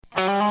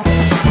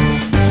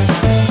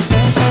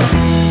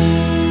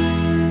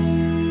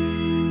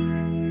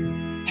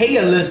Hey,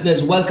 your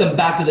listeners, welcome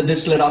back to the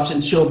Digital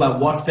Adoption Show by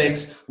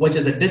WhatFix, which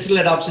is a digital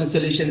adoption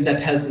solution that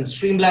helps in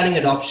streamlining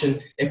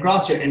adoption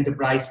across your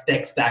enterprise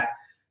tech stack.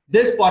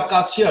 This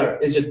podcast here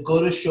is your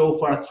go-to show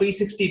for a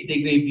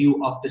 360-degree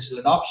view of digital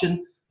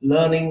adoption,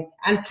 learning,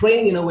 and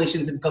training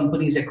innovations in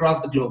companies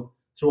across the globe.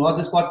 Throughout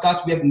this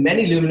podcast, we have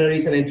many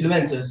luminaries and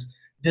influencers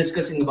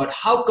discussing about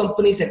how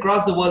companies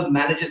across the world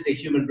manages their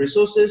human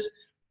resources,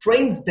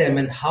 trains them,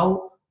 and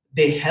how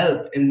they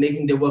help in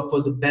making their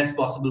workforce the best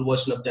possible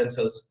version of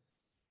themselves.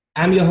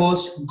 I'm your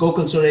host,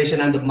 Gokul Suresh,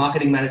 and I'm the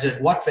marketing manager at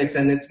WhatFix,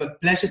 and it's my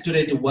pleasure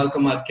today to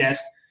welcome our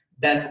guest,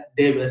 Beth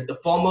Davis, the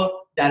former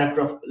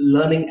director of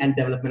learning and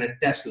development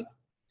at Tesla.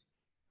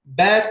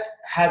 Beth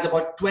has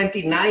about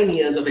 29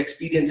 years of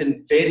experience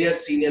in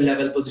various senior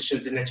level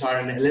positions in HR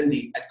and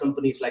L&D at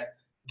companies like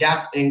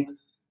Gap Inc.,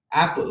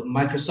 Apple,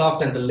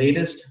 Microsoft, and the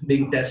latest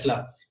being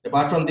Tesla.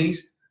 Apart from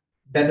these,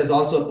 Beth is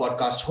also a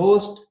podcast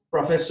host,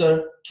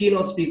 professor,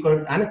 keynote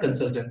speaker, and a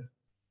consultant.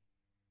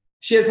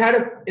 She has had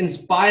an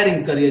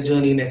inspiring career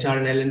journey in HR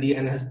and L&D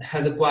and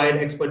has acquired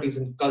expertise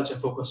in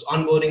culture-focused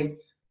onboarding,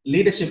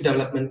 leadership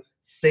development,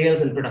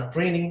 sales and product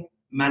training,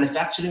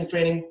 manufacturing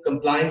training,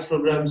 compliance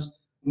programs,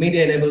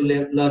 media-enabled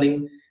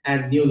learning,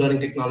 and new learning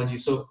technology.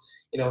 So,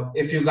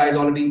 if you guys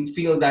already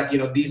feel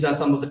that, these are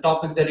some of the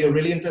topics that you're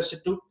really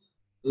interested to,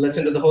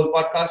 listen to the whole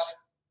podcast.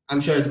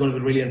 I'm sure it's going to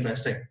be really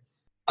interesting.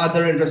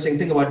 Other interesting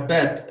thing about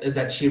Beth is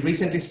that she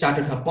recently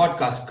started her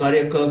podcast,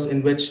 Career Curves,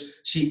 in which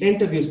she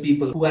interviews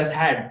people who has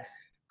had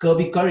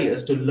curvy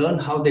careers to learn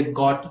how they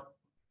got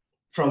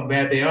from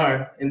where they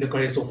are in the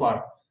career so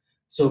far.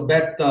 So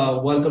Beth,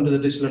 welcome to the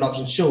Digital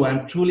Adoption Show.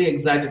 I'm truly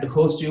excited to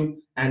host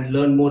you and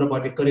learn more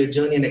about your career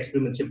journey and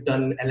experiments you've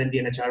done in L&D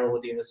and HR over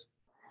the years.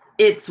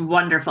 It's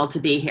wonderful to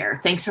be here.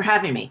 Thanks for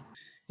having me.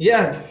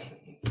 Yeah,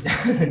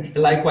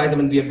 likewise. I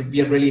mean,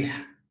 we are really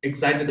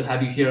excited to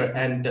have you here.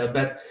 And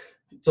Beth,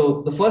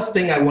 so the first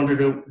thing I wanted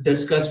to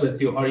discuss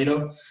with you,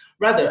 or,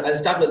 rather, I'll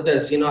start with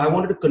this. I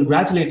wanted to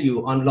congratulate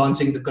you on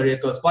launching the Career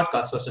Curves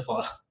podcast, first of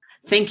all.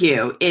 Thank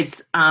you.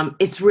 It's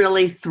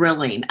really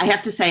thrilling. I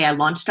have to say, I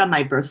launched on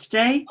my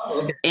birthday,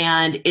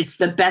 and it's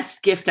the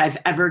best gift I've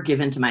ever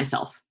given to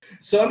myself.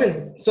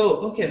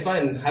 Okay,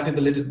 fine. Happy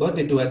belated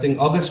birthday to, I think,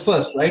 August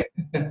 1st, right?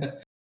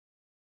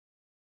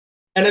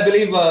 And I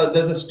believe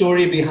there's a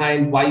story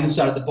behind why you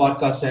started the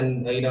podcast,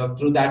 and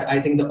through that, I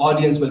think the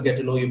audience will get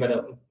to know you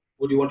better.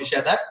 Would you want to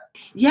share that?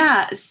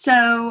 Yeah.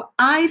 So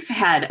I've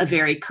had a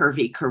very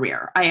curvy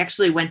career. I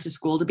actually went to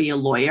school to be a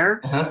lawyer.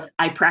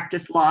 I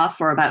practiced law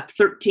for about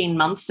 13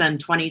 months and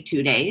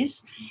 22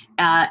 days.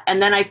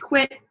 And then I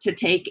quit to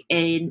take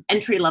an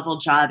entry-level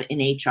job in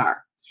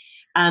HR.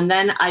 And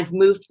then I've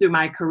moved through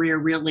my career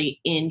really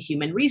in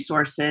human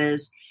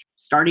resources,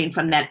 starting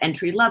from that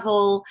entry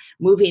level,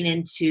 moving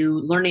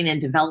into learning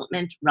and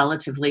development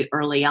relatively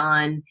early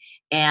on,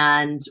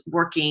 and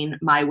working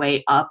my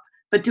way up,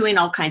 but doing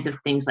all kinds of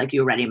things like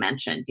you already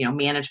mentioned,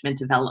 management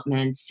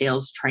development,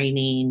 sales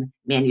training,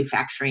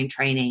 manufacturing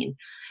training.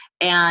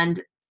 And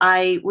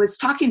I was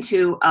talking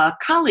to a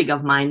colleague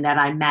of mine that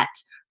I met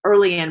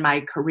early in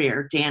my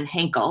career, Dan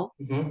Henkel,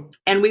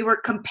 and we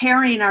were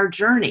comparing our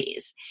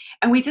journeys.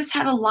 And we just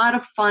had a lot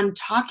of fun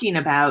talking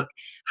about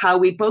how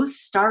we both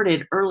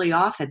started early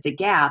off at the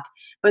Gap,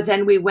 but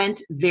then we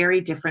went very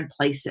different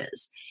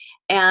places.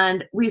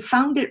 And we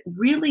found it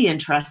really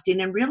interesting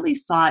and really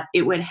thought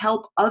it would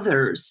help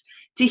others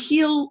to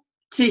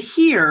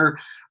hear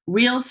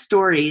real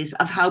stories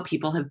of how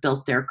people have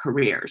built their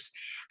careers.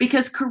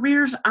 Because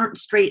careers aren't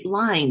straight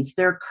lines.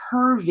 They're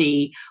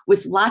curvy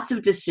with lots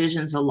of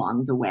decisions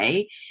along the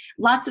way.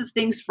 Lots of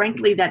things,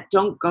 frankly, that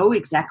don't go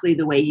exactly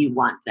the way you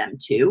want them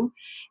to.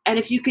 And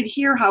if you could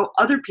hear how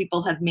other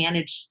people have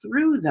managed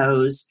through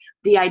those,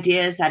 the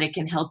idea is that it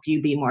can help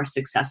you be more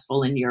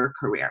successful in your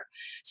career.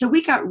 So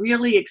we got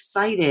really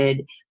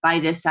excited by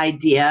this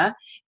idea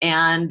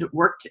and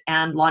worked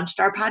and launched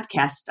our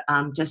podcast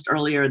just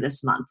earlier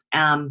this month.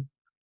 And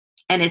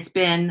it's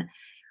been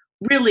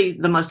really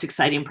the most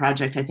exciting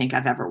project I think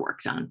I've ever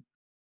worked on.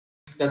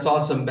 That's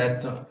awesome,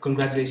 Beth.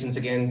 Congratulations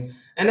again.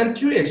 And I'm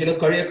curious,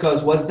 Career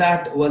Curves, was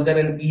that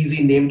an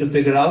easy name to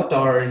figure out,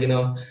 or,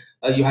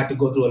 you had to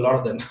go through a lot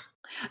of them?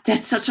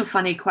 That's such a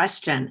funny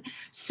question.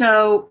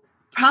 So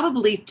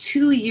probably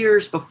 2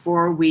 years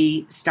before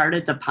we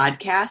started the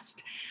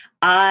podcast,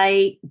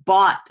 I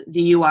bought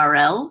the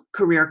URL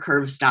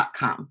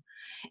careercurves.com.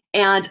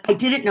 And I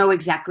didn't know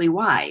exactly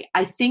why.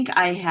 I think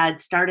I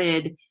had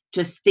started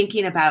just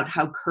thinking about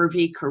how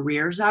curvy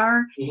careers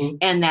are,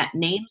 and that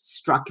name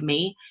struck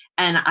me,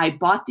 and I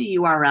bought the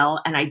URL,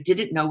 and I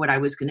didn't know what I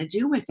was going to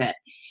do with it.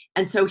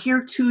 And so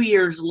here 2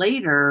 years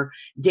later,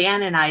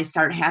 Dan and I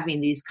start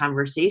having these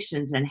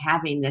conversations and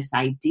having this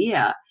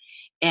idea,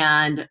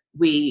 and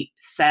we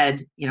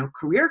said,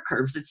 Career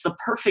Curves, it's the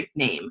perfect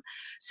name.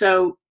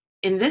 So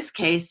in this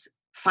case,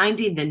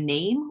 finding the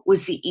name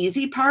was the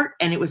easy part,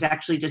 and it was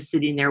actually just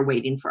sitting there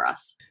waiting for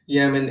us.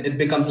 Yeah, I mean, it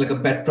becomes like a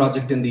pet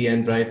project in the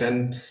end, right?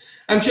 And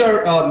I'm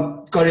sure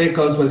career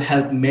course will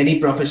help many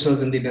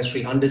professionals in the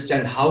industry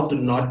understand how to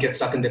not get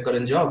stuck in their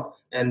current job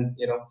and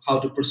how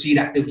to proceed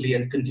actively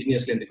and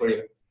continuously in the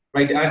career.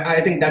 Right?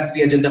 I think that's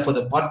the agenda for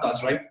the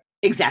podcast, right?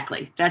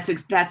 Exactly. That's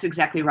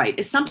exactly right.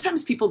 Is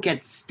sometimes people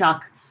get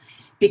stuck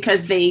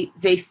because they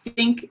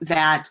think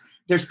that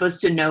they're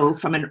supposed to know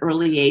from an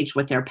early age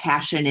what their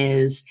passion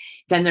is.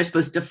 Then they're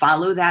supposed to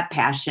follow that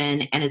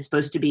passion, and it's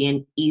supposed to be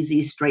an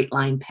easy straight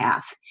line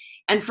path.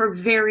 And for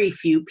very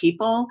few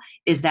people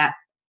is that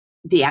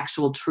the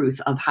actual truth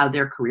of how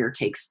their career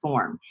takes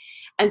form.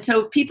 And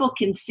so if people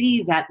can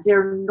see that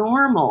they're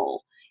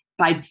normal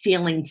by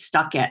feeling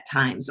stuck at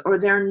times, or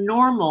they're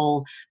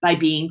normal by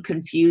being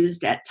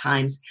confused at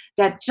times,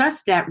 that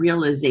just that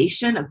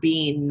realization of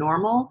being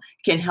normal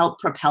can help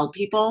propel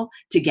people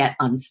to get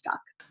unstuck.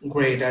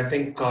 Great. I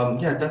think,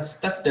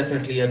 that's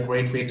definitely a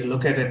great way to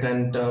look at it.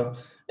 And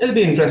it'll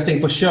be interesting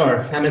for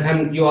sure. I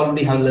mean, you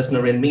already have a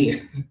listener in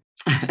me.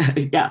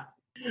 Yeah.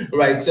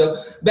 Right. So,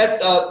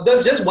 Beth,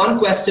 there's just one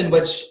question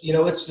which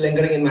it's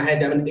lingering in my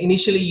head. I mean,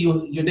 initially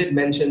you did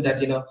mention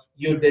that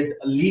you did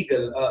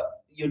legal.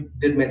 You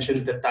did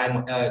mention the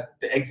time,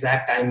 the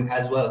exact time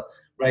as well,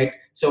 right?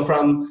 So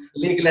from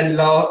legal and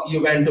law,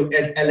 you went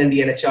to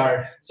L&D and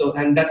HR. So,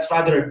 and that's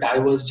rather a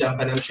diverse jump,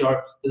 and I'm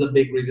sure there's a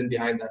big reason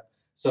behind that.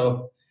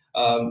 So,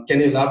 can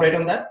you elaborate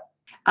on that?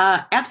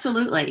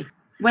 Absolutely.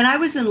 When I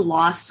was in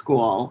law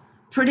school,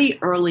 pretty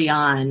early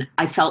on,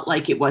 I felt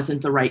like it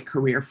wasn't the right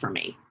career for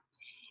me.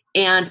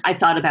 And I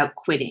thought about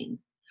quitting.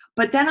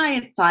 But then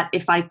I thought,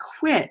 if I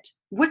quit,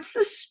 what's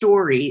the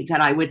story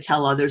that I would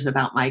tell others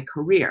about my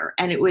career?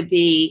 And it would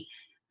be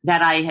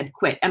that I had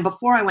quit. And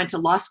before I went to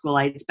law school,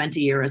 I had spent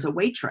a year as a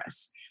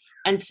waitress.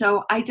 And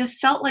so I just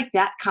felt like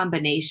that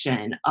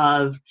combination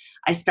of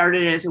I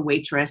started as a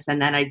waitress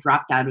and then I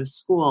dropped out of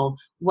school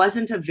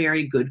wasn't a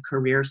very good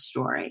career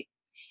story.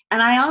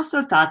 And I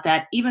also thought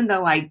that even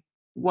though I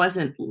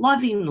wasn't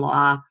loving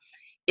law,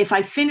 if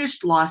I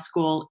finished law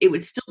school, it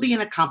would still be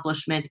an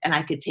accomplishment and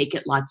I could take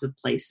it lots of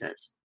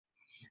places.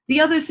 The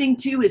other thing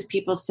too is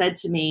people said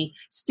to me,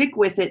 stick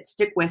with it,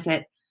 stick with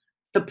it.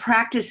 The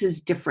practice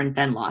is different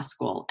than law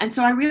school. And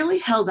so I really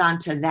held on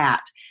to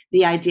that,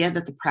 the idea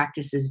that the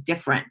practice is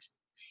different.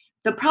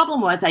 The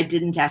problem was I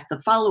didn't ask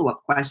the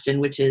follow-up question,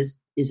 which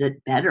is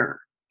it better?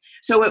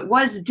 So it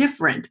was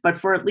different,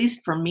 but at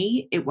least for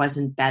me, it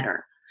wasn't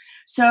better.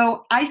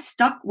 So I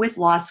stuck with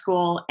law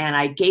school and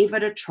I gave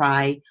it a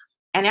try.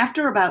 And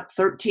after about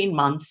 13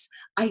 months,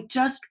 I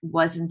just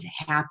wasn't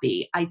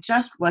happy. I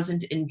just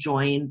wasn't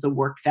enjoying the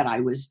work that I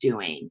was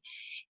doing.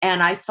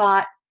 And I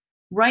thought,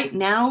 right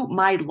now,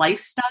 my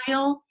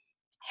lifestyle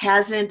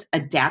hasn't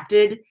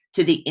adapted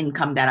to the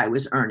income that I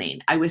was earning.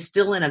 I was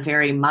still in a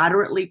very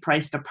moderately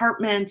priced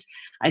apartment.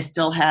 I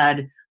still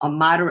had a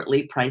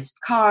moderately priced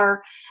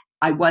car.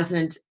 I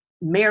wasn't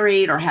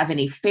married or have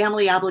any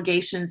family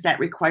obligations that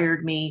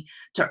required me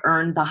to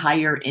earn the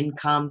higher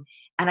income.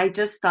 And I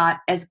just thought,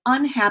 as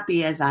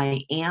unhappy as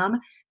I am,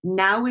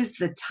 now is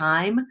the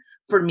time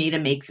for me to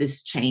make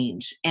this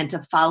change and to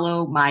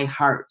follow my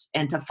heart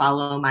and to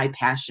follow my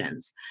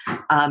passions.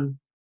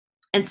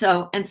 And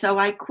so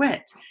I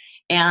quit.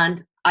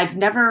 And I've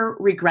never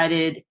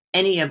regretted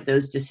any of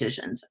those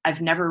decisions.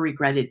 I've never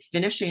regretted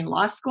finishing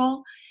law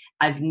school.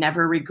 I've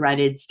never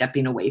regretted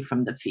stepping away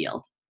from the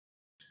field.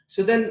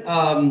 So then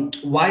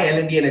why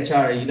L&D and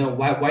HR?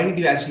 Why did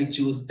you actually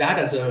choose that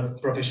as a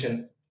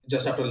profession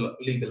just after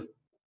legal?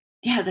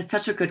 Yeah, that's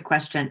such a good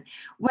question.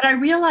 What I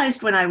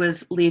realized when I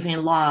was leaving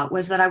law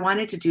was that I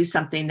wanted to do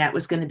something that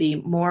was going to be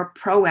more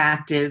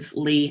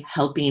proactively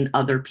helping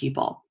other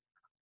people.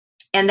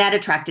 And that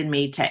attracted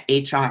me to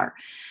HR.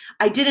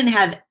 I didn't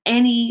have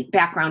any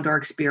background or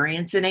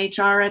experience in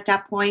HR at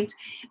that point.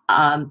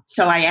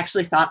 So I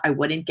actually thought I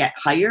wouldn't get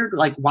hired.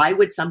 Like, why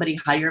would somebody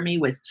hire me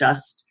with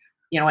just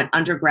an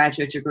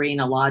undergraduate degree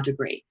and a law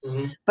degree?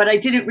 Mm-hmm. But I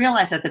didn't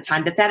realize at the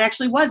time that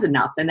actually was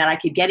enough and that I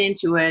could get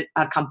into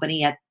a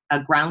company at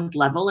a ground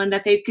level and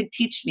that they could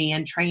teach me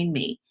and train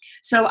me.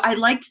 So I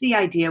liked the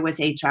idea with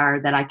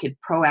HR that I could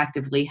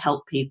proactively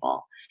help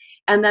people.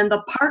 And then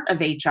the part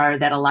of HR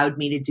that allowed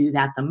me to do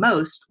that the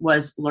most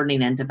was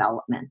learning and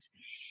development.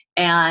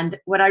 And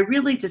what I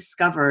really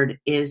discovered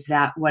is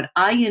that what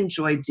I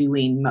enjoy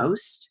doing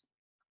most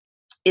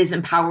is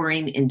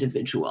empowering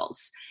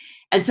individuals.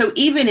 And so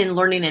even in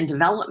learning and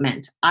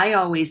development, I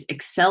always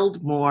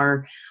excelled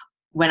more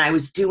when I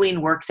was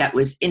doing work that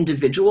was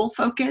individual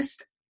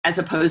focused as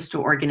opposed to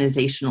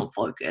organizational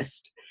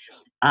focused,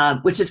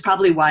 which is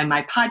probably why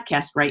my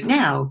podcast right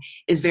now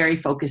is very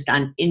focused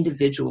on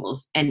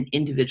individuals and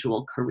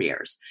individual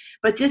careers.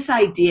 But this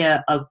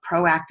idea of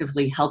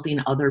proactively helping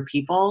other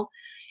people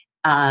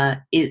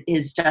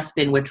is just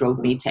been what drove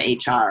me to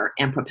HR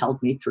and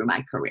propelled me through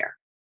my career.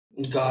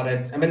 Got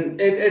it. I mean,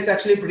 it's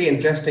actually pretty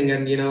interesting,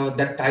 and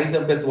that ties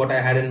up with what I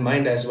had in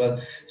mind as well.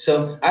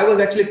 So I was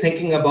actually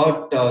thinking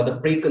about the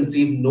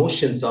preconceived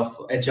notions of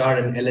HR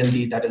and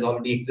L&D that is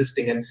already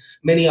existing, and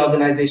many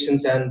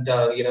organizations and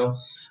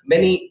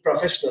many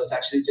professionals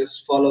actually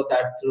just follow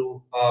that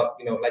through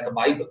like a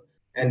Bible,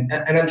 and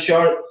I'm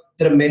sure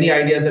there are many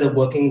ideas that are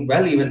working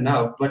well even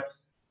now, but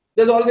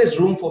there's always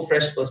room for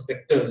fresh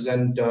perspectives.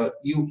 And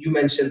you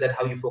mentioned that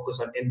how you focus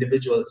on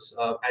individuals,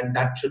 and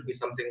that should be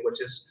something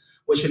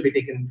which should be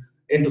taken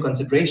into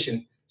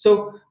consideration.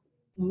 So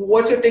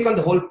what's your take on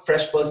the whole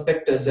fresh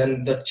perspectives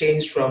and the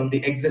change from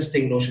the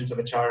existing notions of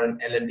HR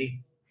and L&D?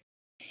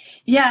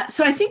 Yeah,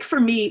 so I think for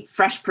me,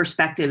 fresh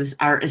perspectives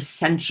are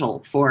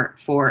essential for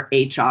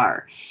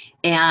HR.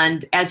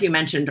 And as you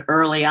mentioned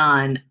early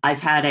on, I've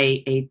had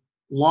a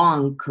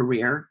long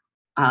career,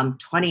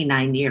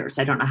 29 years.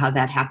 I don't know how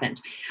that happened,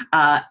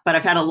 but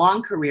I've had a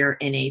long career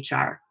in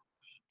HR.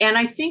 And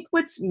I think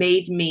what's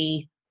made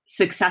me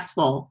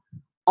successful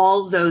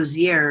all those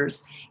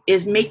years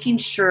is making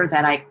sure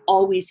that I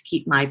always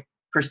keep my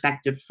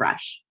perspective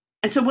fresh.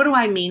 And so what do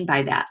I mean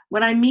by that?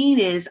 What I mean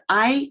is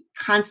I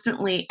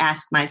constantly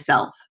ask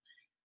myself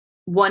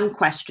one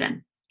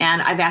question,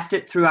 and I've asked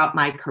it throughout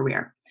my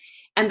career.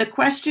 And the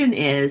question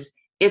is,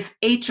 if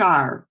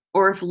HR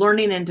or if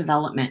learning and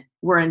development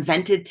were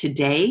invented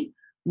today,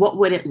 what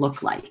would it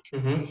look like?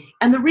 Mm-hmm.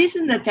 And the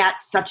reason that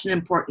that's such an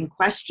important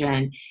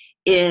question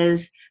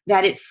is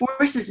that it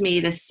forces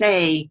me to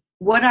say,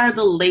 what are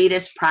the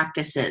latest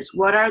practices?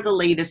 What are the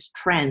latest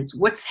trends?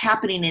 What's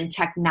happening in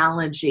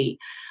technology?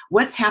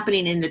 What's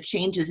happening in the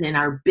changes in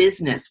our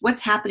business?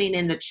 What's happening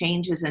in the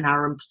changes in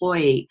our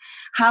employee?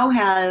 How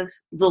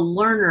has the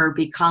learner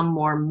become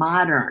more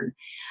modern?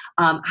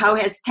 How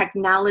has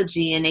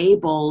technology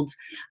enabled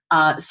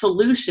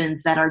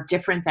solutions that are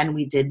different than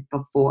we did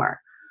before?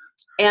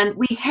 And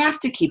we have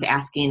to keep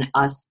asking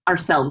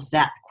ourselves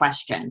that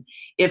question.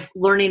 If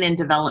learning and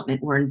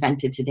development were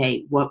invented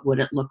today, what would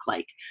it look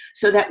like?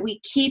 So that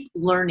we keep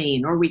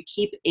learning or we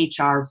keep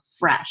HR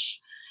fresh.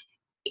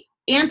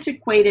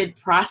 Antiquated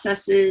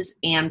processes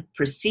and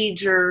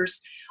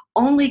procedures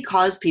only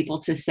cause people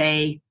to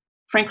say,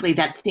 frankly,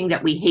 that thing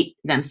that we hate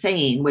them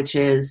saying, which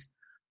is,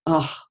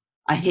 oh,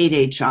 I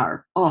hate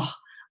HR. Oh,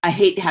 I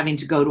hate having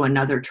to go to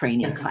another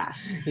training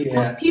class. Yeah.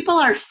 When people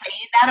are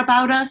saying that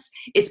about us,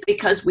 it's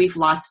because we've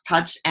lost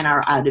touch and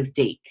are out of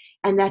date.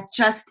 And that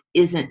just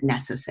isn't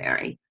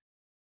necessary.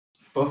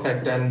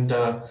 Perfect. And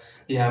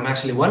I'm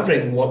actually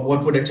wondering what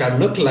would HR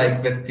look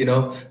like with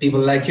people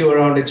like you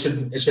around. It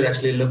should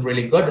actually look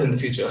really good in the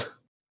future.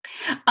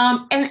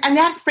 And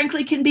that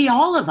frankly can be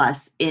all of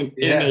us in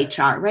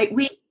HR, right?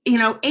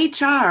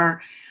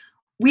 HR,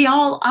 we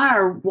all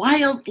are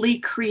wildly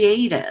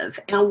creative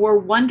and we're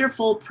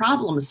wonderful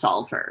problem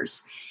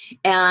solvers.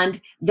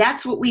 And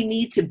that's what we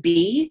need to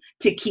be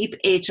to keep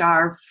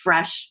HR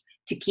fresh,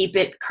 to keep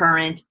it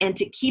current, and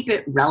to keep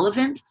it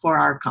relevant for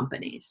our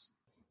companies.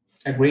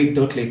 Agreed,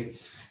 totally.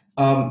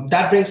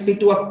 That brings me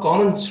to a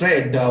common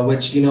thread,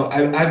 which,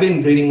 I've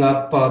been reading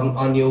up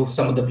on you,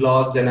 some of the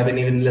blogs, and I've been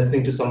even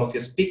listening to some of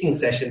your speaking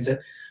sessions. And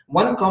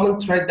one common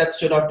thread that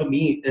stood out to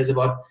me is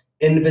about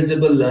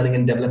invisible learning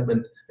and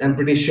development. I'm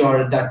pretty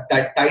sure that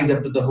ties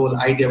up to the whole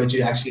idea which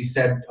you actually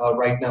said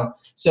right now.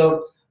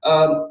 So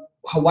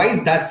why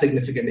is that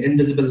significant,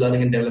 invisible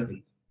learning and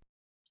development?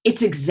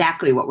 It's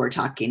exactly what we're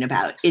talking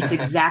about. It's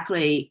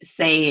exactly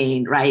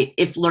saying, right,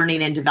 if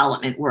learning and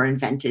development were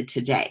invented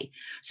today.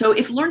 So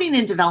if learning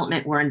and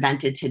development were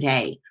invented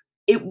today,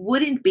 it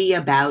wouldn't be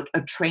about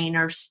a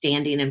trainer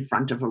standing in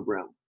front of a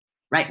room,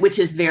 right, which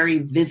is very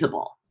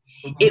visible.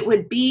 Mm-hmm. It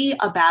would be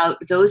about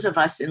those of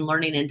us in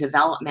learning and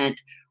development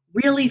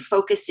really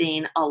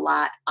focusing a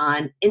lot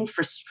on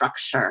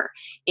infrastructure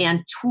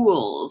and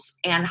tools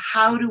and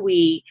how do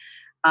we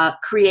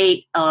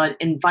create an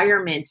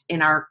environment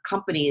in our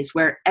companies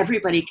where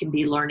everybody can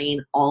be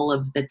learning all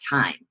of the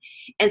time.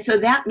 And so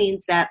that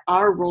means that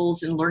our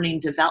roles in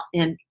learning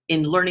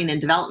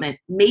and development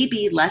may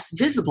be less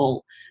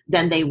visible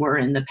than they were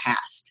in the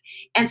past.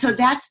 And so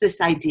that's this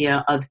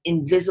idea of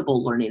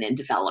invisible learning and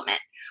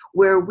development,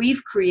 where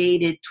we've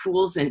created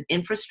tools and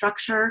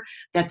infrastructure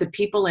that the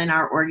people in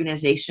our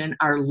organization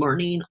are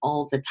learning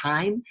all the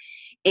time.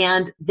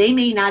 And they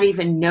may not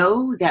even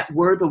know that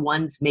we're the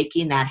ones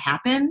making that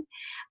happen,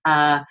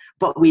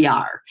 but we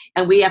are.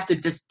 And we have to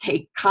just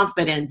take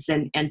confidence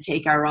and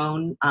take our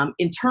own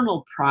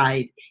internal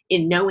pride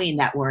in knowing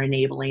that we're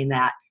enabling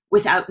that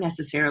without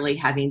necessarily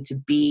having to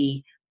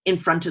be in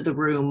front of the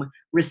room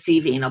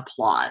receiving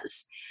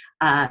applause.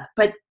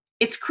 But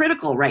it's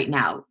critical right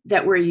now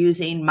that we're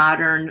using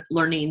modern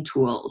learning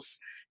tools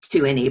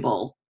to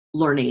enable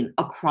learning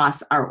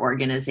across our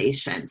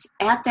organizations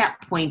at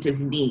that point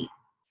of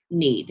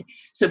need,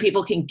 so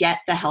people can get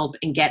the help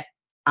and get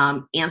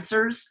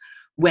answers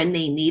when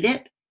they need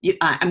it.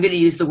 I'm going to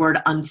use the word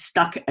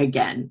unstuck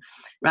again,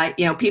 right?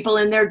 People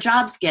in their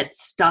jobs get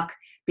stuck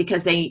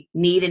because they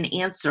need an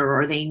answer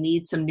or they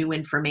need some new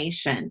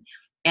information.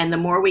 And the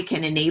more we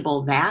can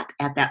enable that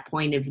at that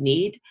point of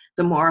need,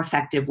 the more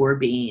effective we're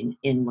being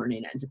in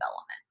learning and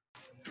development.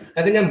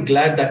 I think I'm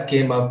glad that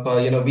came up.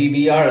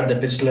 We are the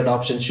Digital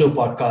Adoption Show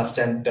podcast,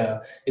 and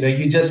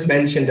you just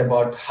mentioned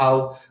about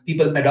how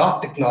people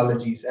adopt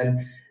technologies,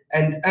 and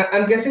And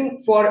I'm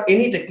guessing for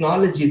any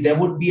technology, there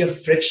would be a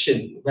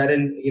friction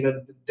wherein,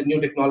 the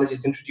new technology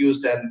is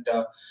introduced and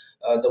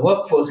the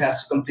workforce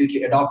has to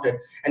completely adopt it.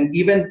 And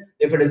even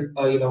if it is,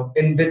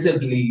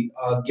 invisibly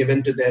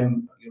given to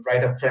them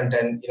right up front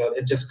and,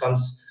 it just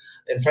comes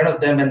in front of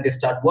them and they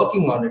start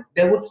working on it,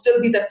 there would still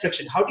be that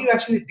friction. How do you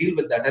actually deal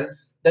with that? And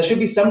there should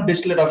be some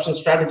digital adoption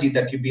strategy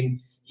that you've been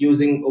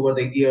using over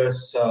the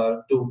years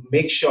to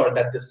make sure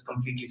that this is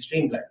completely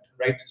streamlined,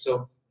 right?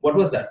 So what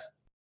was that?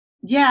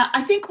 Yeah,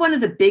 I think one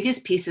of the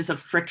biggest pieces of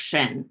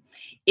friction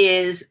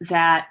is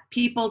that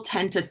people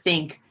tend to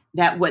think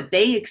that what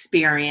they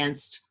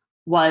experienced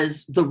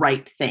was the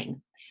right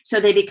thing. So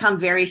they become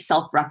very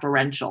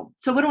self-referential.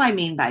 So what do I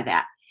mean by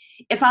that?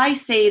 If I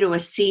say to a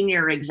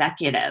senior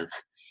executive,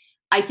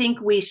 I think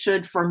we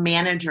should, for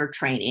manager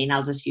training,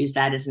 I'll just use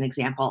that as an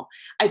example.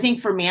 I think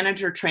for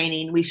manager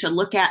training, we should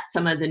look at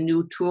some of the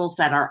new tools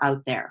that are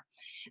out there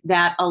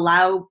that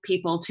allow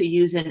people to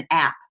use an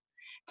app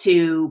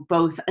to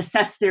both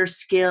assess their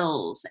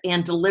skills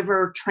and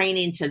deliver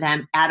training to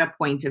them at a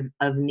point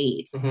of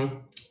need. Mm-hmm.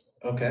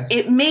 Okay.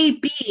 It may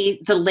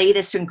be the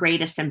latest and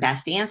greatest and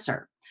best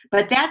answer,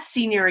 but that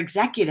senior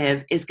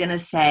executive is going to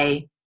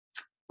say,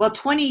 well,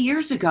 20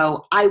 years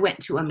ago, I went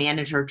to a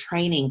manager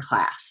training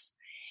class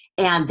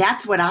and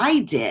that's what I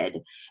did.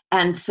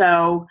 And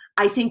so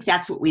I think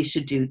that's what we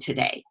should do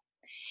today.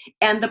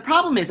 And the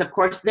problem is, of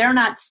course, they're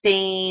not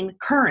staying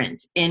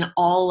current in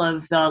all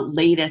of the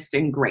latest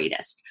and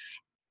greatest.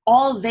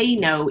 All they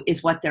know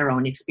is what their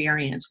own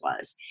experience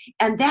was.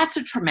 And that's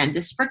a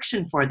tremendous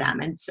friction for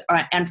them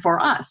and for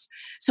us.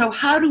 So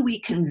how do we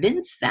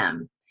convince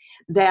them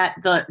that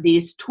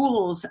these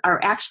tools are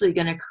actually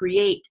going to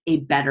create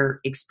a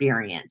better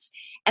experience?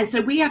 And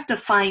so we have to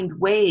find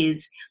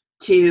ways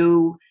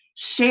to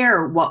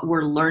share what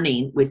we're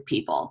learning with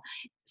people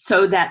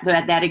so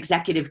that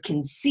executive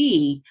can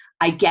see,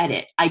 I get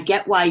it. I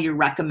get why you're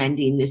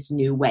recommending this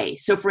new way.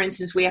 So for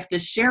instance, we have to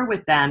share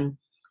with them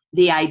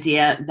the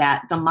idea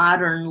that the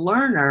modern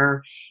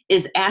learner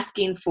is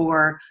asking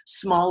for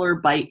smaller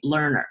bite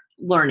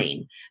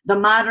learning. The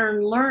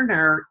modern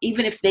learner,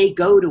 even if they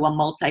go to a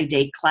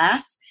multi-day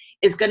class,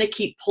 is going to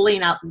keep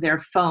pulling out their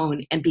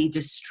phone and be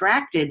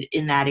distracted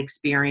in that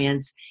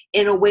experience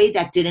in a way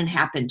that didn't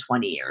happen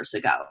 20 years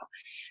ago.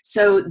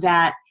 So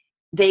that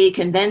they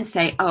can then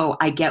say, oh,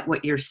 I get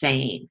what you're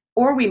saying.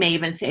 Or we may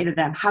even say to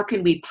them, how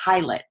can we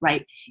pilot,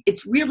 right?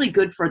 It's really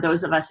good for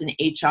those of us in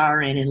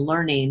HR and in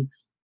learning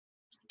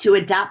to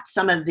adopt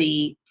some of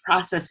the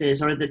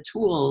processes or the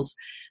tools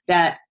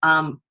that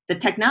the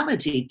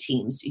technology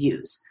teams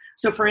use.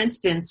 So for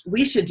instance,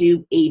 we should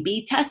do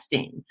A/B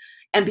testing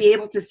and be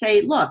able to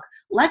say, look,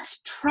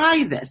 let's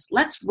try this.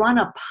 Let's run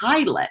a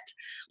pilot.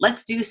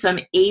 Let's do some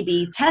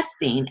A/B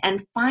testing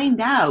and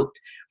find out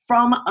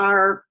from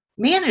our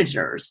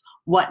managers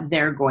what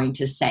they're going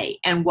to say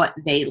and what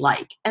they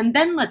like. And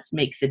then let's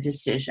make the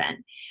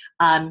decision.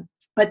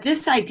 But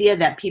this idea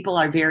that people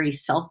are very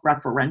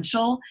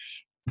self-referential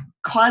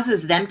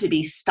causes them to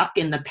be stuck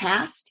in the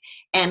past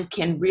and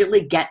can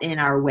really get in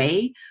our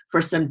way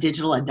for some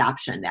digital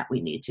adoption that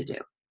we need to do.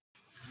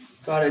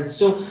 Got it.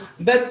 So,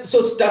 Beth,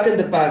 so stuck in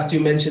the past, you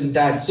mentioned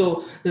that.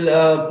 So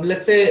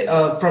let's say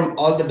from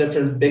all the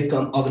different big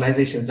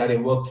organizations that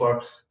you work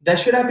for, there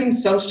should have been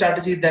some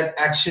strategy that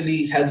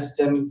actually helps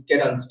them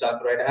get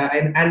unstuck, right?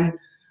 And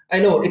I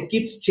know it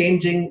keeps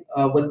changing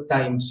with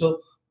time.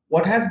 So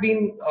what has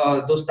been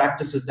those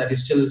practices that you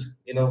still,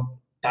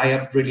 tie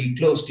up really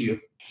close to you?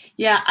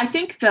 Yeah, I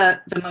think the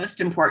most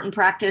important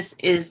practice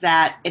is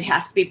that it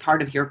has to be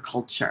part of your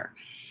culture.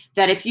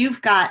 That if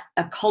you've got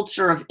a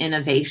culture of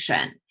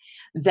innovation,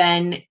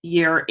 then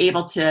you're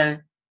able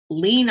to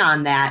lean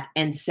on that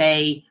and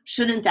say,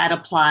 shouldn't that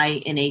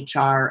apply in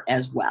HR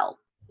as well?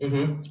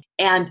 Mm-hmm.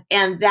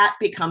 And that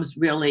becomes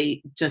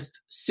really just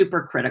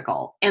super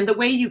critical. And the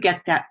way you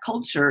get that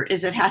culture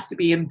is it has to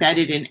be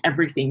embedded in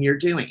everything you're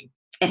doing.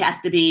 It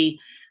has to be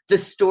the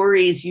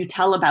stories you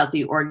tell about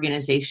the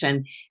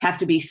organization have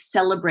to be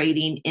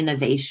celebrating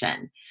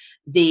innovation.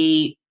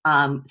 The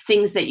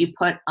things that you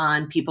put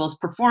on people's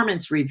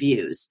performance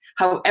reviews,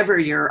 however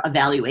you're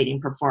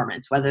evaluating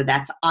performance, whether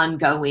that's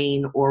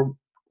ongoing or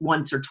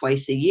once or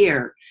twice a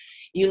year,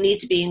 you need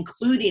to be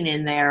including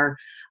in there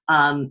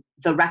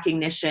the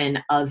recognition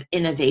of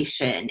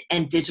innovation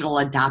and digital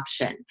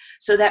adoption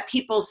so that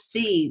people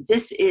see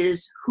this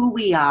is who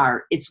we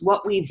are, it's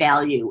what we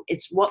value,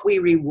 it's what we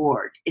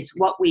reward, it's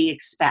what we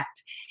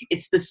expect,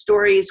 it's the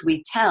stories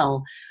we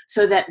tell,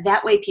 so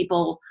that way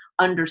people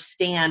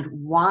understand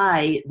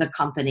why the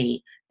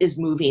company is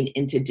moving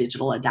into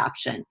digital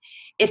adoption.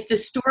 If the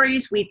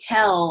stories we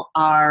tell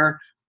are,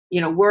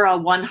 we're a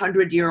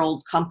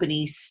 100-year-old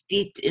company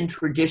steeped in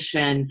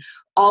tradition,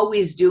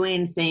 always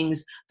doing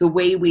things the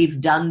way we've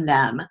done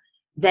them,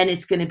 then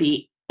it's going to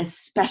be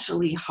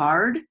especially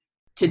hard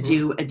to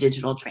do a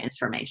digital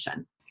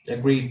transformation.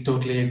 Agreed,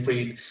 totally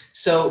agreed.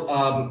 So,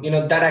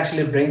 that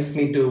actually brings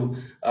me to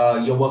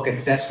your work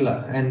at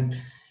Tesla. And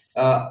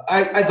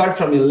I got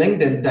from your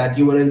LinkedIn that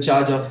you were in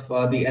charge of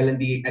the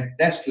L&D at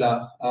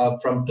Tesla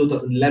from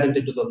 2011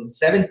 to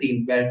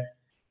 2017, where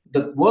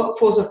the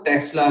workforce of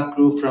Tesla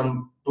grew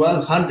from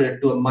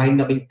 1,200 to a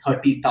mind-numbing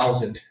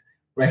 30,000,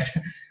 right?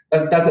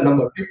 That's a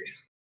number.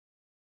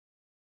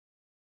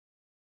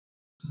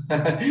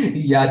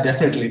 Yeah,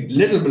 definitely.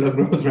 Little bit of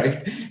growth,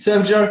 right? So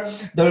I'm sure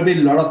there will be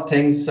a lot of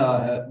things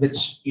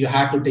which you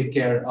had to take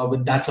care of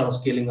with that sort of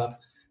scaling up.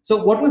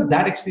 So what was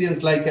that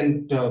experience like,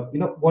 and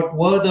what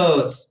were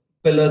the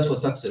pillars for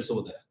success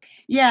over there?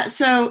 Yeah,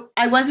 so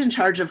I was in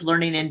charge of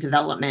learning and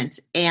development,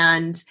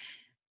 and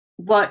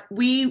what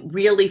we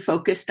really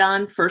focused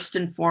on first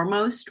and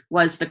foremost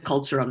was the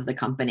culture of the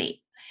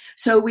company.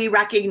 So we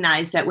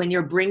recognize that when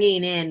you're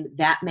bringing in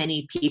that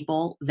many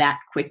people that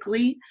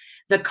quickly,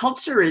 the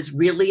culture is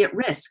really at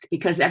risk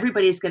because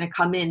everybody's going to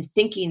come in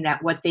thinking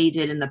that what they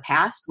did in the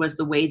past was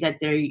the way that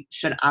they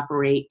should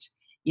operate,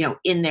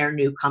 in their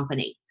new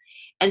company.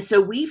 And so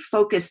we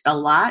focused a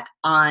lot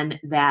on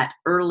that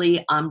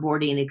early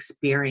onboarding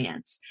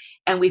experience.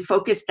 And we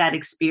focused that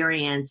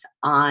experience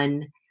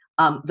on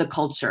the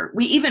culture.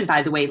 We even,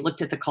 by the way,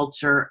 looked at the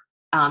culture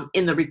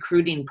in the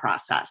recruiting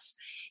process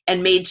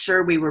and made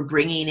sure we were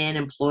bringing in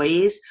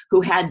employees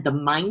who had the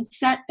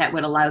mindset that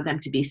would allow them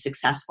to be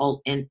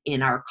successful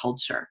in our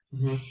culture.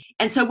 Mm-hmm.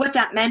 And so what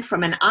that meant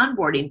from an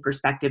onboarding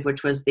perspective,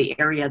 which was the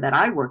area that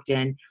I worked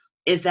in,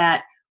 is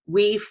that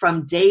we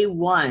from day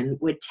one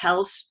would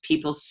tell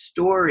people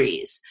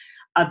stories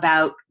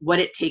about what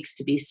it takes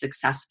to be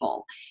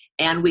successful.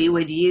 And we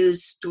would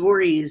use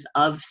stories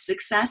of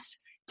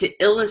success to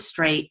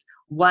illustrate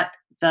what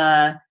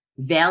the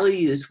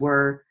values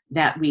were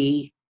that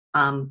we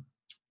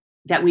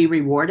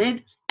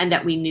rewarded and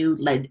that we knew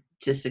led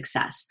to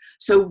success.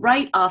 So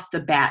right off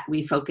the bat,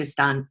 we focused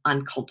on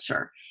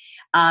culture.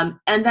 And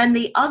then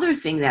the other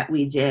thing that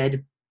we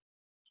did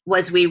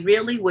was we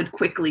really would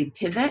quickly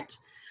pivot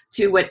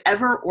to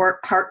whatever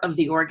part of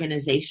the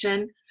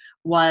organization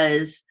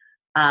was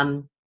at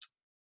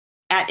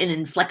an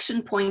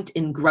inflection point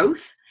in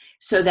growth,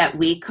 so that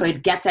we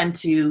could get them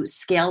to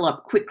scale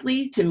up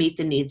quickly to meet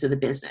the needs of the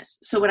business.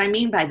 So what I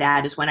mean by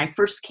that is when I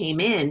first came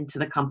into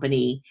the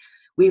company,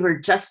 we were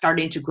just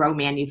starting to grow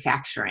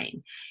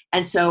manufacturing.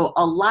 And so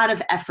a lot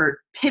of effort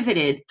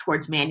pivoted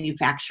towards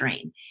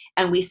manufacturing.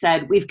 And we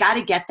said, we've got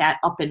to get that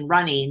up and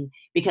running,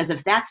 because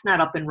if that's not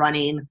up and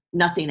running,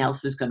 nothing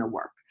else is going to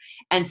work.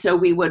 And so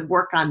we would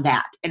work on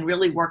that and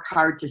really work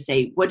hard to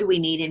say, what do we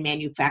need in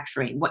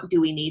manufacturing? What do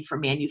we need for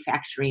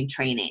manufacturing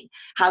training?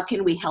 How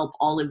can we help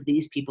all of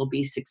these people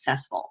be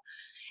successful?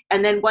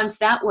 And then once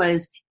that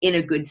was in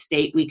a good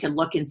state, we could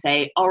look and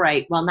say, all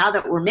right, well, now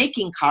that we're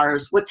making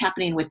cars, what's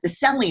happening with the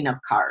selling of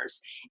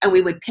cars? And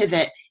we would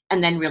pivot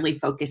and then really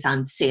focus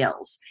on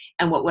sales.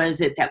 And what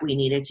was it that we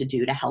needed to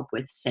do to help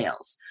with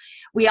sales?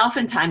 We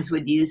oftentimes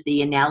would use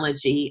the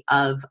analogy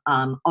of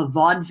a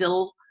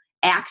vaudeville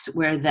act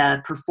where the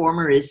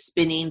performer is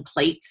spinning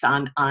plates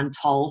on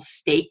tall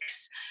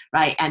stakes,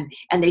 right? And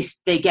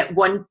they get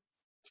one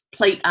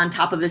plate on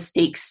top of the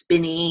stake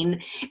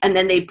spinning, and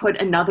then they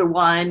put another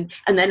one,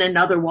 and then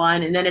another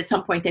one, and then at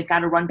some point they've got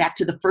to run back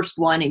to the first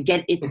one and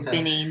get it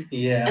spinning.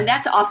 Yeah. And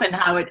that's often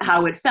how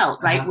it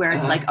felt, right? Where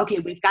it's like, okay,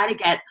 we've got to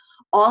get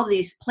all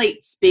these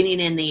plates spinning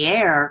in the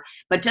air,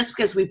 but just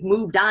because we've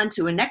moved on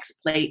to a next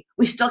plate,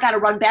 we still got to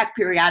run back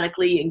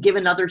periodically and give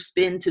another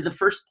spin to the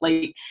first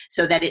plate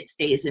so that it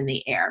stays in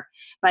the air.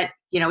 But,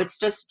 it's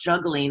just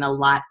juggling a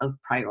lot of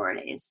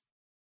priorities.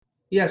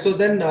 Yeah, so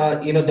then,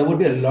 there would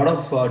be a lot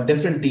of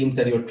different teams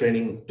that you're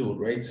training to,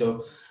 right?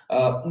 So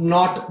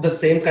not the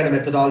same kind of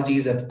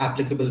methodologies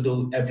applicable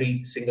to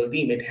every single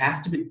team. It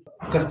has to be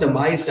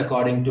customized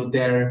according to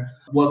their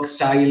work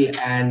style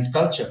and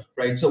culture,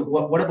 right? So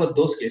what about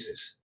those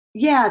cases?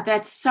 Yeah,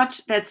 that's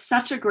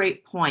such a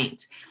great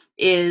point.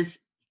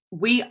 Is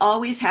we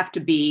always have to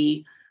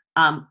be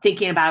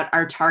thinking about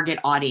our target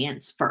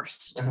audience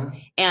first. Uh-huh.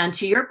 And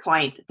to your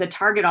point, the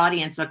target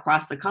audience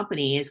across the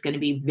company is going to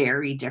be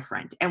very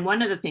different. And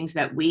one of the things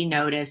that we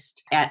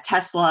noticed at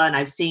Tesla, and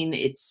I've seen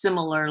it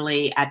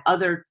similarly at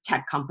other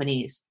tech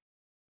companies,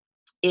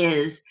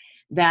 is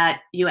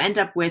that you end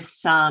up with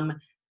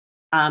some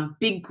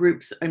big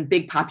groups and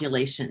big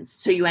populations.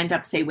 So you end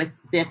up, say, with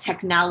the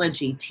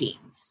technology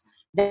teams.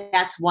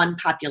 That's one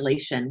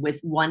population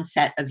with one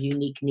set of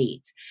unique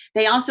needs.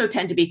 They also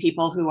tend to be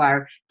people who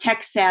are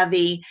tech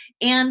savvy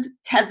and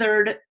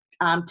tethered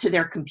to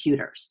their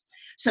computers.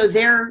 So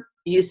their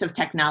use of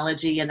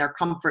technology and their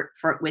comfort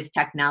with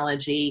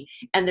technology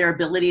and their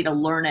ability to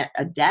learn at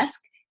a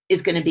desk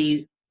is going to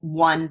be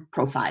one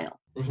profile.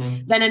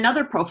 Mm-hmm. Then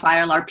another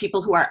profile are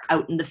people who are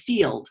out in the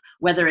field,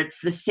 whether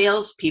it's the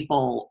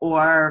salespeople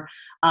or,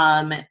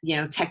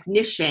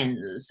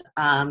 technicians.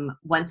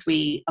 Once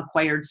we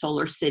acquired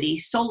Solar City,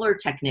 solar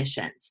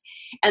technicians.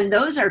 And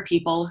those are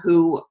people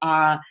who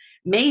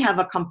may have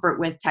a comfort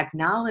with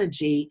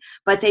technology,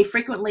 but they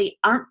frequently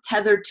aren't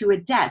tethered to a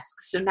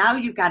desk. So now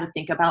you've got to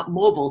think about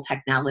mobile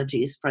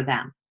technologies for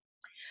them.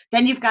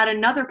 Then you've got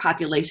another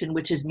population,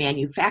 which is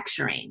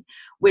manufacturing,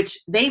 which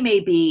they may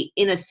be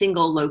in a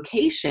single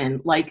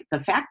location, like the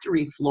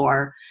factory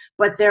floor,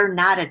 but they're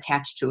not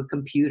attached to a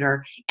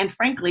computer. And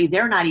frankly,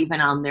 they're not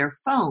even on their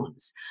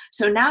phones.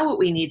 So now what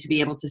we need to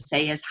be able to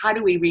say is, how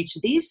do we reach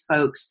these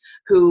folks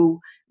who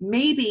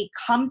maybe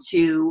come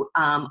to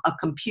a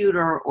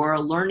computer or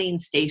a learning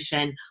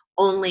station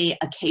only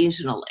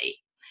occasionally?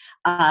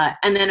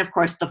 And then, of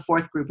course, the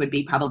fourth group would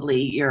be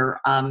probably your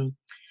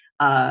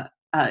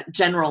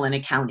general and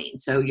accounting.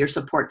 So your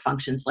support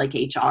functions like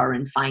HR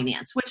and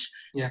finance, which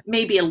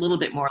may be a little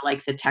bit more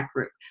like the tech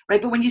group,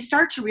 right? But when you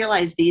start to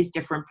realize these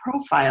different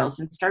profiles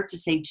and start to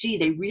say, gee,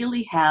 they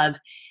really have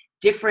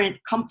different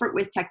comfort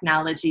with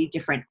technology,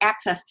 different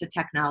access to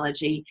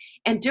technology,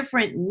 and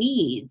different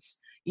needs,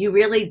 you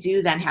really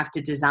do then have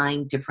to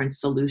design different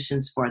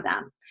solutions for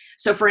them.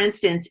 So for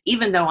instance,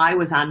 even though I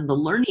was on the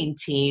learning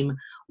team,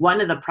 one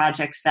of the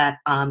projects that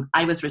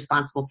I was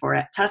responsible for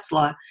at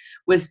Tesla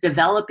was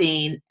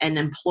developing an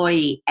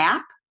employee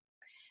app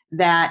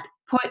that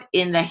put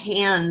in the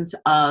hands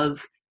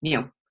of,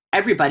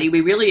 everybody.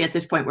 We really, at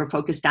this point, we're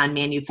focused on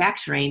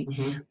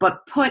manufacturing,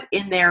 but put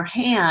in their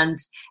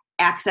hands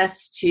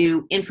access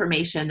to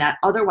information that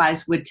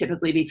otherwise would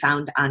typically be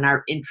found on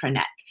our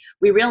intranet.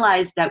 We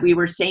realized that we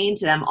were saying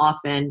to them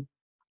often,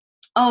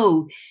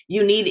 oh,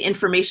 you need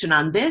information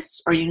on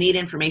this or you need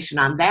information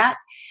on that.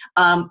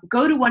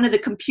 Go to one of the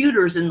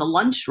computers in the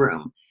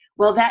lunchroom.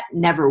 Well, that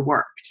never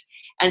worked.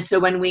 And so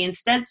when we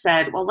instead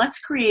said, well, let's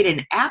create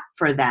an app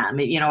for them,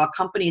 a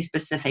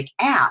company-specific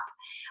app,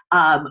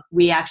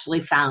 we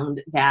actually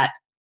found that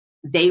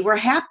they were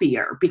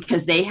happier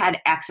because they had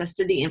access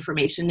to the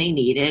information they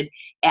needed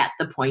at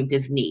the point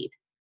of need,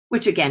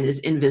 which again is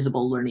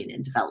invisible learning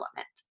and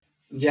development.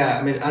 Yeah,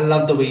 I mean, I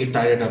love the way you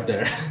tied it up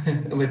there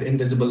with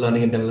invisible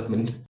learning and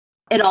development.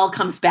 It all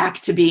comes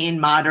back to being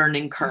modern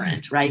and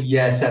current, right?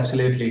 Yes,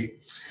 absolutely.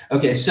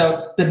 Okay,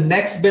 so the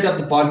next bit of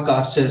the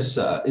podcast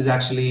is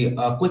actually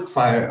a quick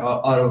fire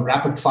or a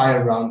rapid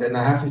fire round. And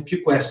I have a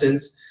few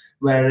questions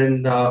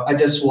wherein I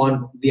just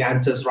want the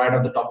answers right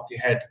off the top of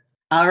your head.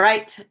 All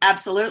right,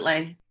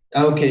 absolutely.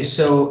 Okay,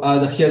 so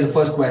here's the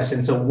first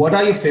question. So what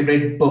are your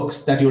favorite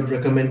books that you would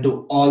recommend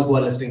to all who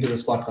are listening to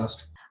this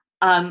podcast?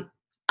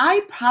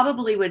 I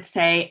probably would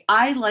say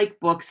I like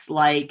books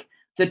like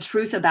The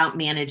Truth About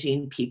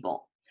Managing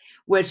People,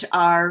 which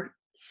are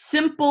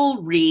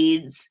simple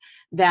reads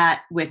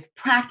that with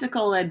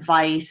practical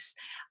advice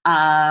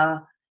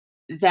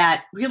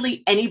that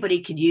really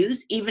anybody could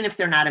use, even if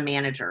they're not a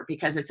manager,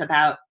 because it's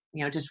about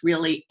just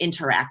really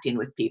interacting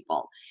with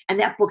people. And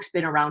that book's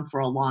been around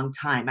for a long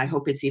time. I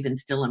hope it's even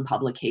still in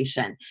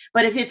publication.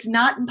 But if it's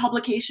not in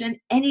publication,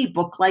 any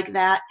book like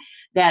that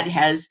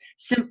has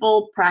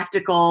simple,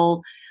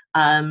 practical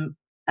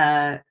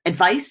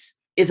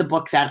advice is a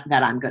book that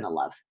I'm going to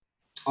love.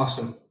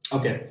 Awesome.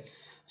 Okay.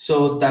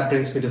 So that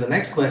brings me to the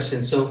next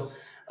question. So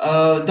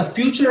the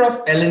future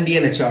of L&D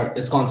and HR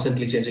is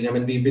constantly changing. I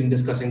mean, we've been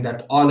discussing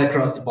that all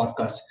across the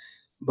podcast.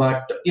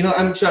 But,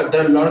 I'm sure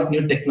there are a lot of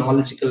new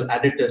technological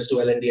additives to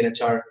L&D and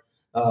HR,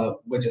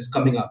 which is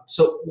coming up.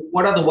 So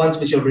what are the ones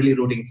which you're really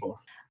rooting for?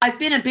 I've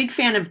been a big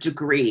fan of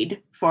Degreed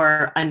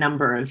for a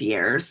number of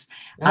years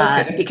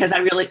because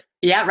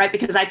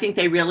because I think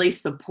they really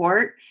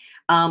support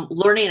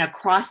learning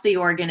across the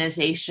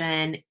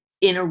organization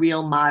in a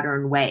real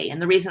modern way.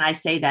 And the reason I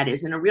say that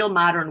is in a real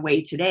modern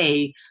way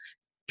today,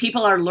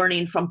 people are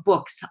learning from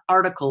books,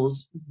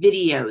 articles,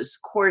 videos,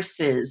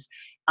 courses,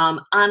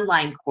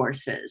 online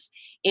courses.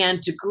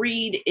 And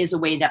Degreed is a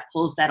way that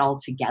pulls that all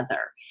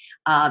together.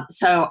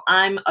 So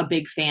I'm a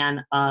big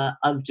fan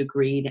of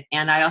Degreed,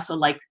 and I also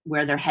like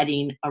where they're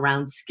heading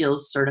around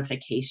skills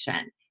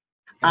certification.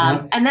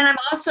 And then I'm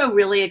also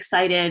really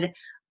excited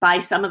by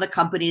some of the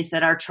companies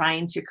that are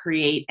trying to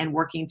create and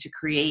working to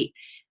create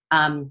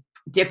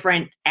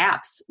different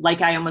apps,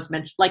 like I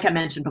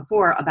mentioned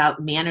before,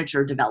 about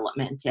manager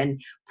development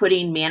and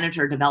putting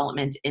manager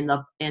development in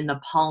the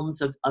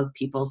palms of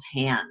people's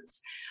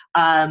hands.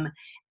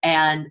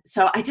 And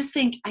so I just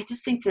think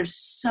there's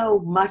so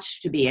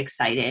much to be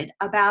excited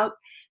about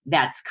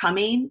that's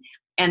coming,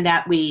 and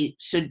that we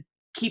should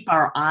keep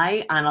our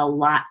eye on a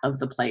lot of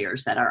the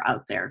players that are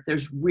out there.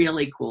 There's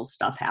really cool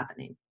stuff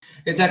happening.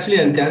 It's actually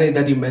uncanny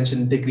that you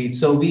mentioned Degreed.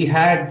 So we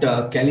had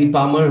Kelly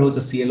Palmer, who's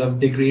the CL of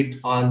Degreed,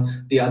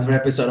 on the other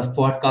episode of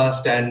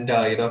podcast, and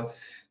I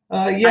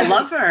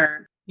love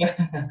her.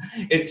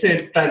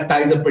 it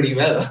ties up pretty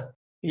well.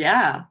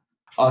 Yeah.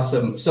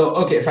 Awesome. So,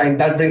 okay, fine.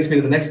 That brings me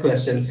to the next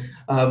question.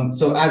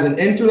 So as an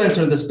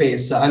influencer in the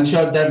space, I'm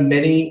sure there are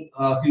many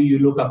who you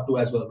look up to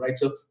as well, right?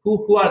 So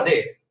who are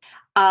they?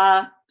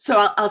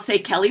 So I'll say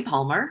Kelly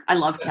Palmer. I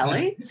love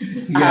Kelly.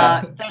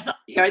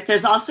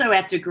 There's also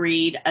at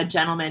Degreed a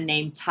gentleman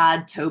named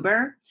Todd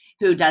Tober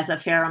who does a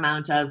fair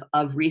amount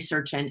of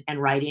research and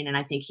writing, and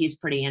I think he's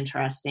pretty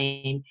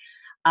interesting.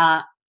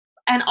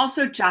 And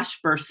also Josh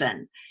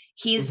Burson.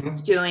 He's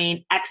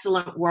doing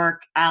excellent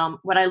work.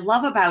 What I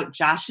love about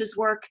Josh's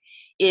work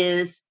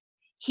is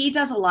he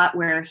does a lot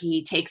where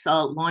he takes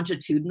a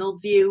longitudinal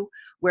view,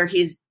 where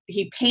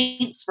he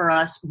paints for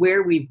us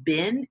where we've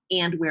been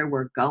and where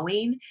we're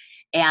going.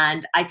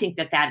 And I think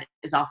that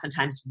is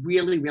oftentimes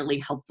really, really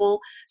helpful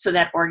so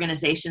that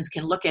organizations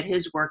can look at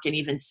his work and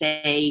even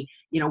say,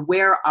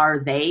 where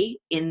are they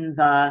in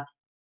the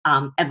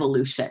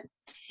evolution?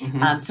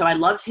 Mm-hmm. So I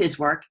love his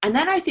work. And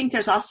then I think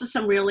there's also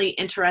some really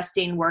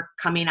interesting work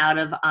coming out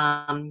of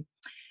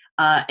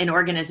an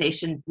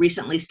organization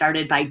recently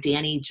started by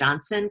Danny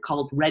Johnson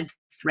called Red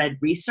Thread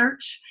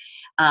Research.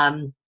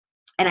 And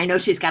I know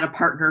she's got a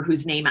partner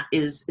whose name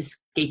is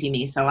escaping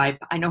me. So I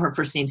know her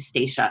first name's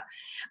Stacia.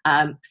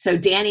 So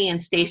Danny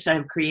and Stacia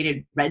have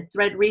created Red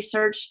Thread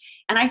Research.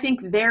 And I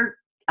think they're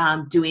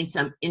doing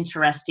some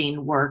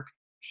interesting work.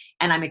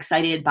 And I'm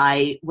excited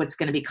by what's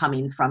going to be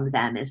coming from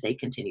them as they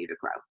continue to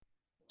grow.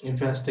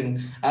 Interesting.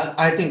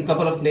 I think a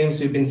couple of names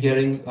we've been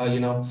hearing,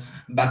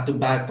 back to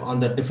back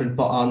on the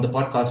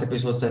podcast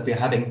episodes that we're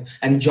having.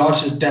 And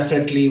Josh is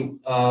definitely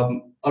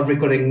a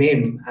recurring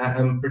name.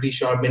 I'm pretty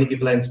sure many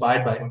people are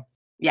inspired by him.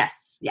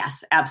 Yes,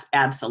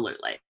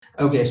 absolutely.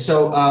 Okay,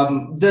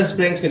 so this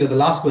brings me to the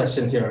last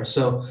question here.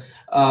 So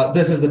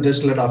this is the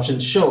Digital Adoption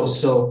Show.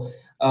 So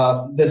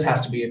this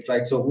has to be it,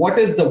 right? So what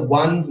is the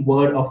one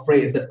word or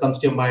phrase that comes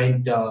to your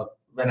mind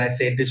when I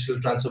say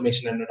digital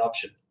transformation and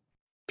adoption?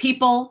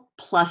 People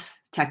plus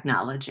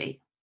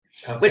technology,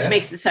 Okay. Which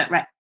makes it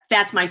right.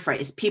 That's my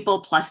phrase,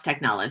 people plus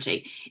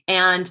technology.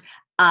 And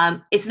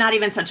it's not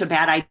even such a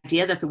bad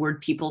idea that the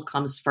word people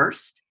comes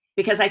first,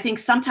 because I think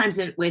sometimes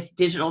with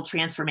digital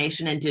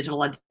transformation and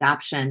digital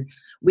adoption,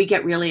 we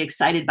get really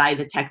excited by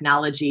the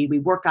technology. We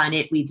work on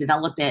it, we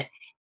develop it.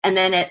 And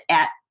then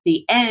at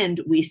the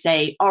end, we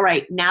say, all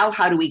right, now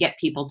how do we get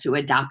people to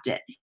adopt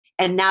it?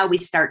 And now we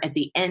start at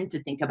the end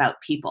to think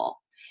about people.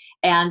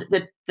 And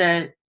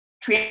the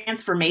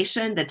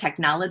transformation, the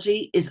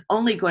technology is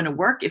only going to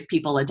work if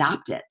people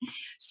adopt it.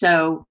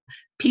 So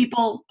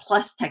people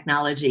plus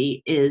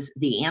technology is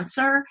the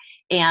answer,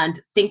 and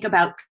think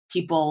about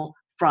people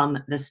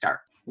from the start.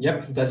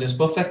 Yep, that's just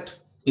perfect.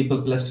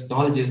 People plus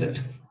technology is it.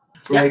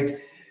 Yep. Right.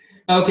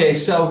 Okay,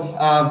 so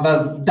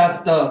well,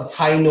 that's the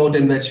high note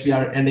in which we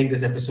are ending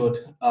this episode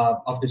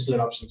of Digital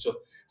Adoption.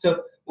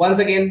 So once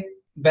again,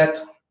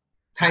 Beth,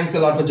 thanks a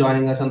lot for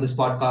joining us on this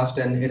podcast,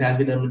 and it has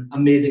been an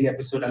amazing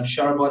episode. I'm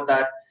sure about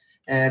that.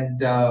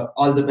 And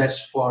all the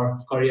best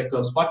for Career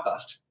Curves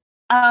podcast.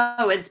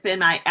 Oh, it's been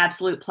my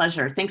absolute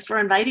pleasure. Thanks for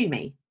inviting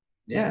me.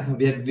 Yeah,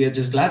 we are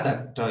just glad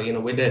that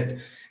we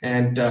did.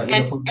 And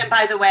and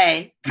by the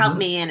way, count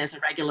me in as a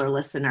regular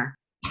listener.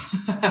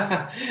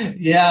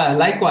 Yeah,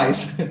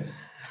 likewise.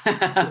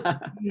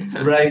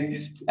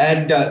 Right.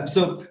 And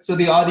so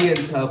the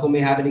audience who may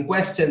have any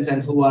questions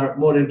and who are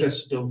more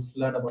interested to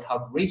learn about how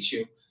to reach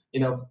you,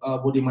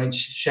 would you mind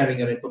sharing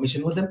your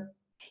information with them?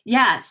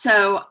 Yeah,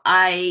 so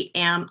I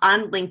am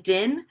on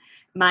LinkedIn.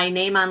 My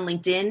name on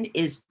LinkedIn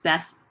is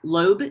Beth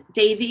Loeb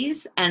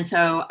Davis. And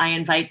so I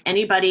invite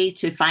anybody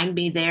to find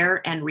me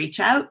there and reach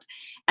out.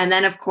 And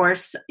then, of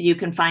course, you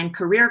can find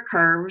Career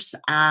Curves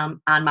on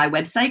my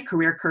website,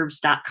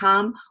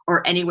 careercurves.com,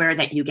 or anywhere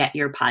that you get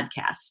your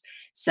podcasts.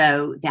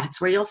 So that's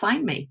where you'll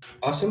find me.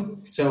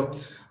 Awesome. So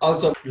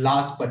also,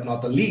 last but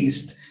not the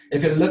least,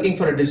 if you're looking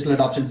for a digital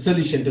adoption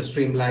solution to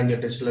streamline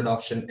your digital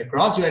adoption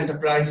across your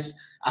enterprise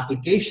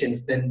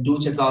applications, then do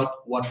check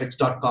out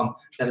whatfix.com.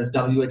 That is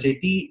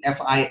WHATFIX.com.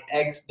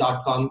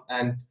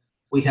 And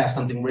we have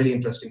something really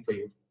interesting for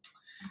you.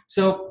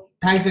 So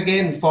thanks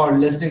again for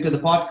listening to the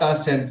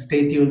podcast, and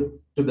stay tuned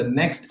to the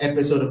next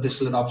episode of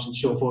Digital Adoption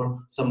Show for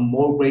some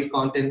more great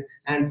content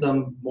and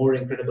some more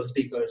incredible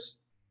speakers.